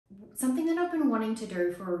Something that I've been wanting to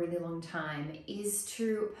do for a really long time is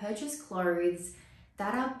to purchase clothes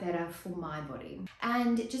that are better for my body.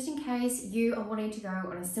 And just in case you are wanting to go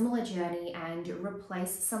on a similar journey and replace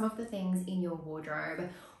some of the things in your wardrobe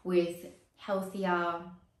with healthier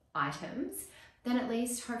items, then at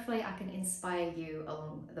least hopefully I can inspire you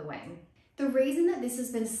along the way. The reason that this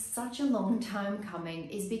has been such a long time coming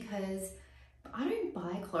is because I don't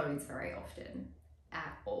buy clothes very often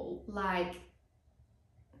at all. Like,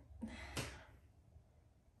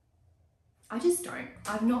 I just don't.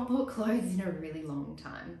 I've not bought clothes in a really long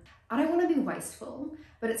time. I don't want to be wasteful,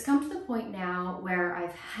 but it's come to the point now where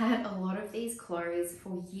I've had a lot of these clothes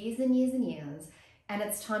for years and years and years, and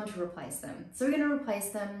it's time to replace them. So we're going to replace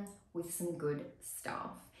them with some good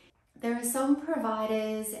stuff. There are some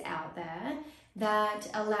providers out there that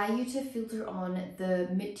allow you to filter on the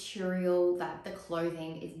material that the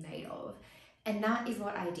clothing is made of. And that is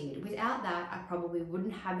what I did. Without that, I probably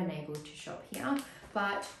wouldn't have been able to shop here.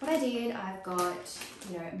 But what I did, I've got,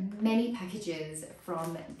 many packages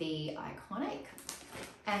from the Iconic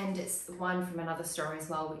and one from another store as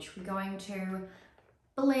well, which we're going to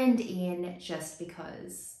blend in just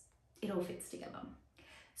because it all fits together.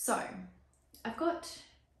 So I've got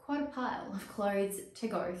quite a pile of clothes to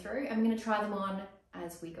go through. I'm going to try them on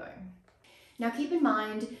as we go. Now keep in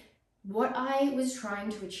mind, what I was trying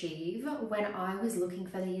to achieve when I was looking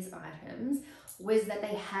for these items was that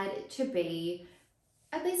they had to be,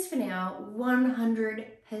 at least for now,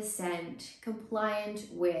 100% compliant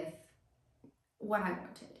with what I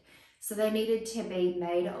wanted. So they needed to be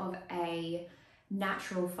made of a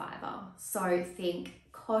natural fiber. So think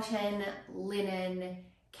cotton, linen,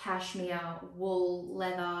 cashmere, wool,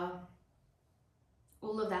 leather,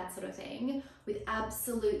 all of that sort of thing, with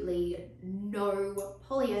absolutely no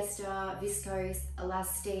polyester, viscose,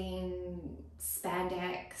 elastane,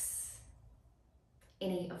 spandex,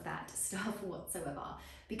 any of that stuff whatsoever.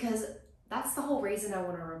 Because that's the whole reason I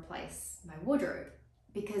want to replace my wardrobe,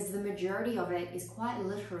 because the majority of it is quite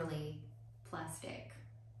literally plastic.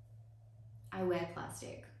 I wear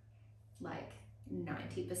plastic like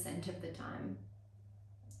 90% of the time,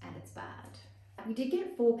 and it's bad. We did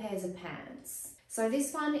get 4 pairs of pants. So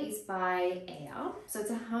this one is by Aere, so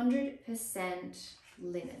it's 100%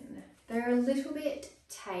 linen. They're a little bit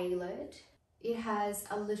tailored. It has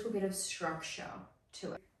a little bit of structure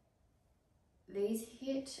to it. These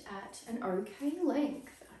hit at an okay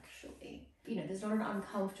length, actually. There's not an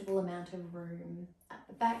uncomfortable amount of room at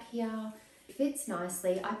the back here. It fits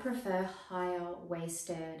nicely. I prefer higher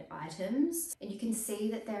waisted items, and you can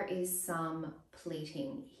see that there is some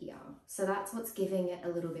pleating here. So that's what's giving it a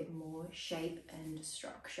little bit more shape and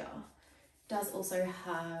structure. It does also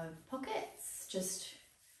have pockets just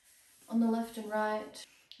on the left and right.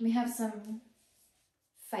 And we have some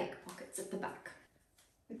fake pockets at the back.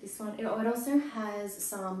 With this one, it also has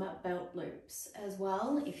some belt loops as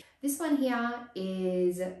well. This one here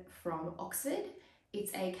is from Oxford.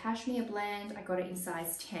 It's a cashmere blend. I got it in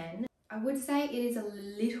size 10. I would say it is a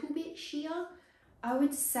little bit sheer. I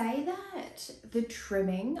would say that the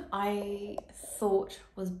trimming I thought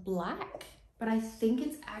was black, but I think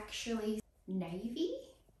it's actually navy.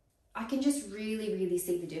 I can just really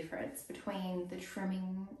see the difference between the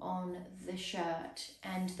trimming on the shirt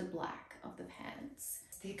and the black of the pants.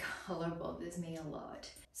 The color bothers me a lot.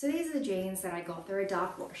 So these are the jeans that I got. They're a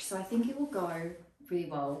dark wash, so I think it will go really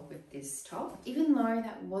well with this top, even though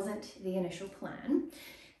that wasn't the initial plan.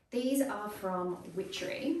 These are from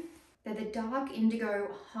Witchery. They're the dark indigo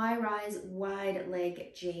high-rise wide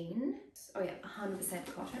leg jeans. Oh yeah, 100%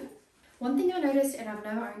 cotton. One thing I noticed, and I've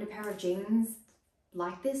never owned a pair of jeans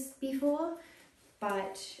like this before,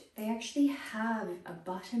 but they actually have a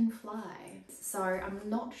button fly. So I'm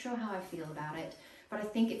not sure how I feel about it, but I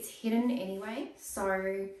think it's hidden anyway, so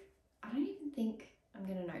I don't even think I'm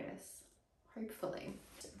gonna notice. Hopefully.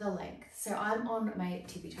 The length. So I'm on my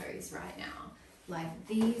tippy toes right now. Like,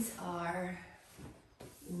 these are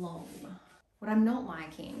long. What I'm not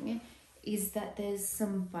liking is that there's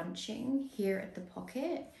some bunching here at the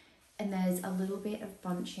pocket, and there's a little bit of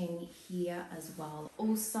bunching here as well.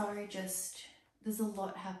 Also, there's a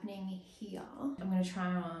lot happening here. I'm gonna try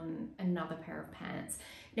on another pair of pants.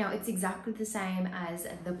 Now, it's exactly the same as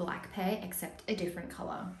the black pair, except a different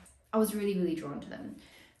color. I was really drawn to them.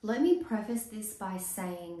 Let me preface this by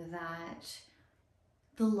saying that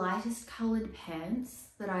the lightest colored pants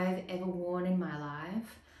that I've ever worn in my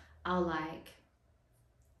life are like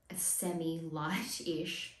a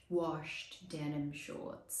semi-light-ish washed denim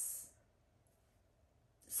shorts.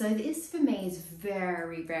 So this for me is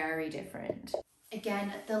very different.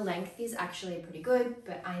 Again, the length is actually pretty good,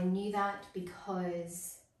 but I knew that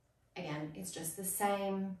because Again, it's just the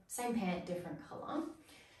same pant, different color.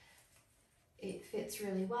 It fits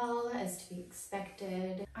really well, as to be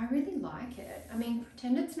expected. I really like it. I mean,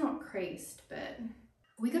 pretend it's not creased, but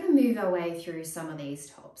we got to move our way through some of these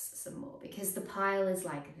tops some more because the pile is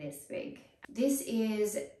like this big. This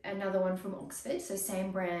is another one from Oxford, so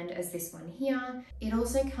same brand as this one here. It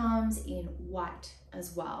also comes in white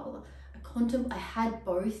as well. I had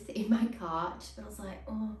both in my cart, but I was like,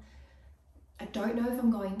 oh, I don't know if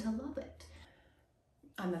I'm going to love it.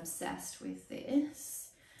 I'm obsessed with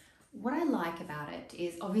this. What I like about it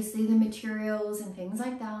is obviously the materials and things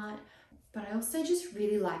like that, but I also just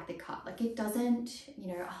really like the cut. Like it doesn't, you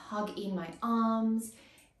know, hug in my arms.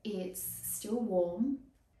 It's still warm.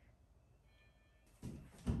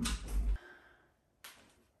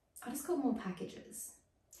 I just got more packages.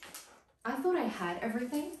 I thought I had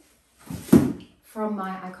everything from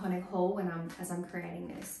my iconic haul as I'm creating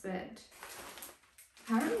this, but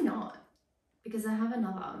apparently not, because I have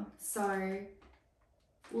another. So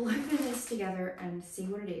we'll open this together and see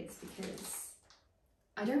what it is, because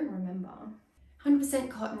I don't remember. 100%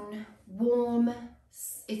 cotton, warm.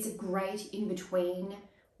 It's a great in-between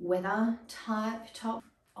weather type top.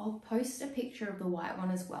 I'll post a picture of the white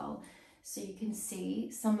one as well, so you can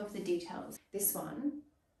see some of the details. This one,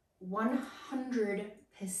 100%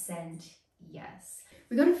 yes.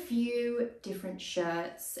 We got a few different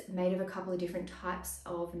shirts made of a couple of different types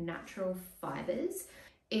of natural fibers.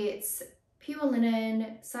 It's pure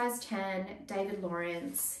linen, size 10, David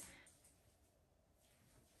Lawrence.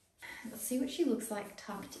 Let's see what she looks like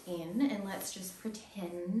tucked in, and let's just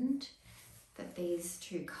pretend that these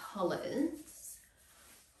two colors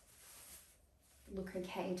look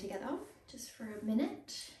okay together just for a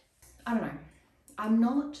minute. I don't know. I'm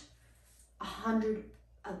not 100,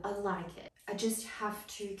 I like it. I just have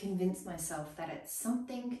to convince myself that it's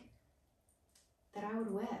something that I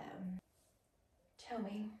would wear. Tell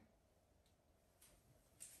me.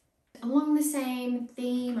 Along the same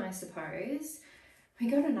theme, I suppose, we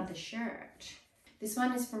got another shirt. This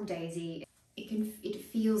one is from Daisy. It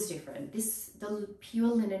feels different. The pure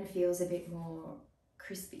linen feels a bit more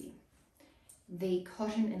crispy. The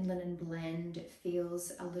cotton and linen blend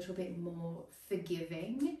feels a little bit more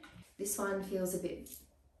forgiving. This one feels a bit,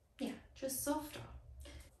 yeah, just softer.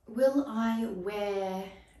 Will I wear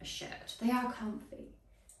a shirt? They are comfy,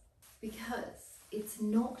 because it's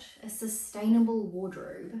not a sustainable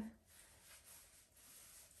wardrobe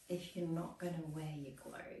if you're not going to wear your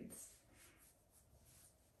clothes.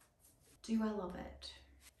 Do I love it?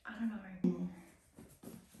 I don't know.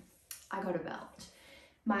 I got a belt.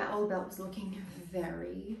 My old belt was looking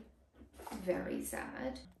very, very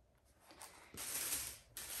sad.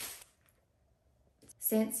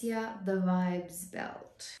 Sensia The Vibes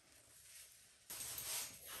belt.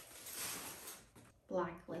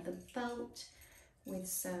 Black leather belt with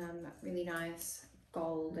some really nice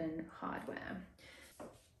golden hardware.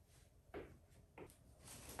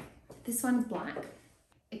 This one's black.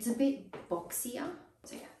 It's a bit boxier.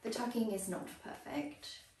 So yeah, the tucking is not perfect.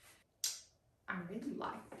 I really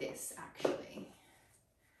like this actually.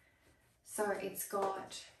 So it's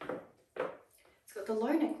got the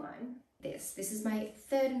low neckline. This is my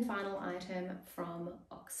third and final item from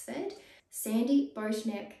Oxford. Sandy boat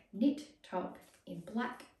neck knit top in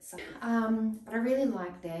black. So, but I really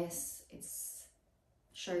like this. It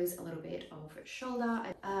shows a little bit of shoulder.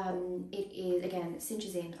 It is, again,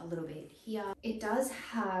 cinches in a little bit here. It does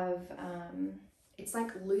have, it's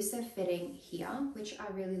like looser fitting here, which I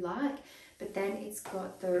really like, but then it's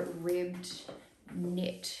got the ribbed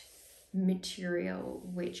knit material,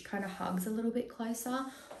 which kind of hugs a little bit closer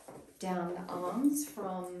down the arms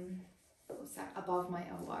from, what's that, above my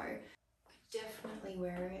elbow. Definitely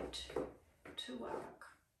wear it to work.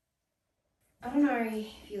 I don't know if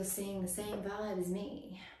you're seeing the same vibe as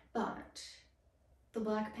me, but the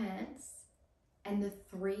black pants and the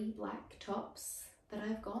 3 black tops that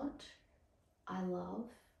I've got, I love,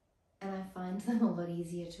 and I find them a lot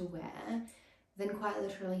easier to wear than quite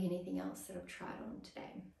literally anything else that I've tried on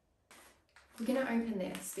today. We're gonna open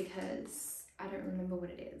this because I don't remember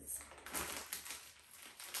what it is.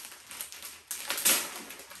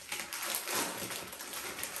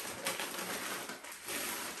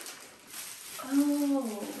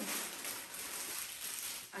 Oh,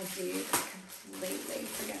 I did completely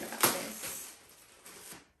forget about this.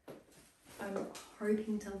 I'm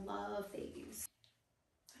hoping to love these.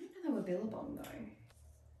 I didn't know they were Billabong though.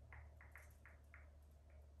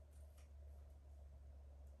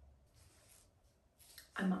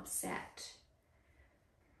 I'm upset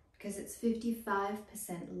because it's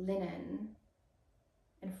 55% linen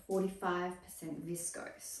and 45%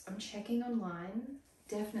 viscose. I'm checking online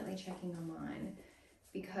definitely checking online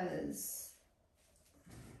because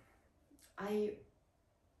I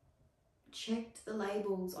checked the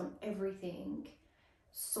labels on everything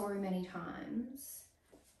so many times.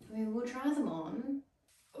 I mean, we'll try them on.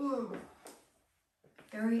 Ooh,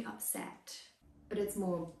 very upset, but it's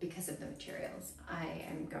more because of the materials. I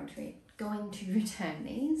am going to return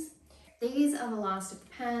these. These are the last of the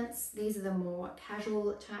pants. These are the more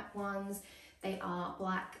casual type ones. They are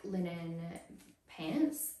black linen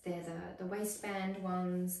pants. They're the waistband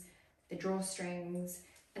ones, the drawstrings,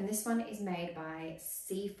 and this one is made by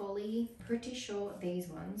Seafolly. Pretty sure these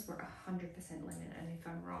ones were 100% linen, and if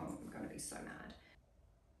I'm wrong, I'm gonna be so mad.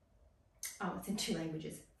 Oh, it's in 2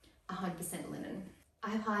 languages. 100% linen.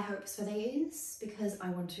 I have high hopes for these because I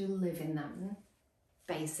want to live in them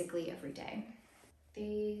basically every day.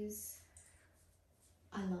 These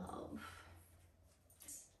I love.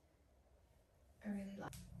 I really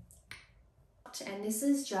like. And this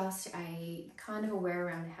is just a kind of a wear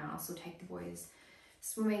around the house or take the boys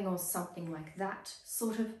swimming or something like that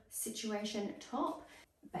sort of situation top.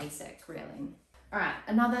 Basic, really. All right,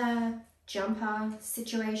 another jumper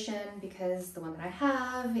situation because the one that I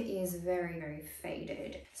have is very, very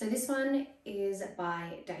faded. So this one is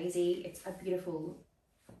by Daisy. It's a beautiful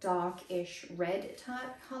darkish red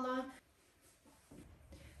type color.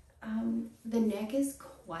 The neck is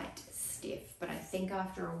quite stiff, but I think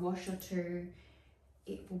after a wash or two,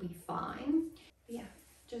 it will be fine. But yeah,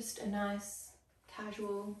 just a nice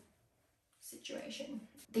casual situation.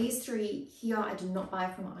 These 3 here I did not buy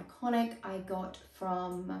from Iconic. I got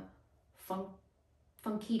from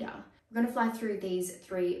Funkita. We're gonna fly through these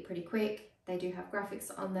 3 pretty quick. They do have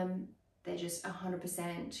graphics on them. They're just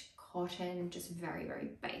 100% cotton, just very, very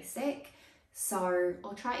basic. So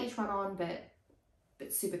I'll try each one on, but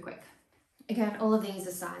super quick. Again, all of these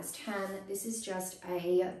are size 10. This is just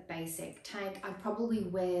a basic tank. I'd probably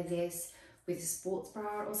wear this with a sports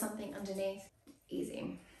bra or something underneath.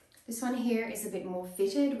 Easy. This one here is a bit more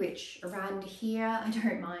fitted, which around here I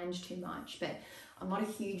don't mind too much, but I'm not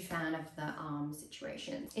a huge fan of the arm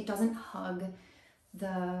situation. It doesn't hug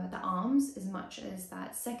the arms as much as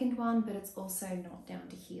that second one, but it's also not down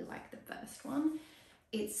to here like the first one.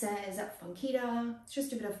 It says Funkita. It's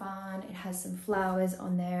just a bit of fun. It has some flowers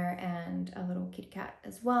on there and a little kitty cat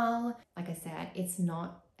as well. Like I said, it's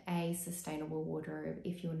not a sustainable wardrobe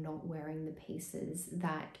if you're not wearing the pieces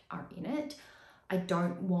that are in it. I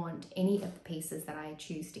don't want any of the pieces that I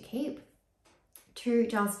choose to keep to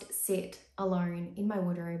just sit alone in my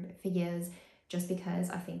wardrobe for years just because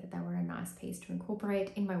I think that they were a nice piece to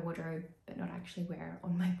incorporate in my wardrobe but not actually wear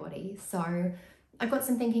on my body. So I've got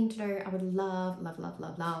some thinking to do. I would love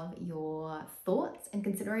your thoughts and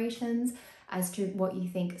considerations as to what you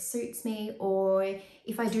think suits me, or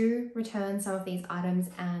if I do return some of these items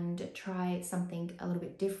and try something a little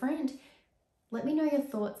bit different, let me know your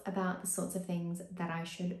thoughts about the sorts of things that I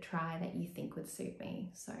should try that you think would suit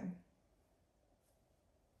me. So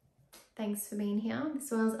thanks for being here.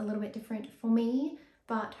 This was a little bit different for me,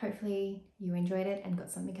 but hopefully you enjoyed it and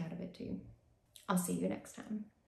got something out of it too. I'll see you next time.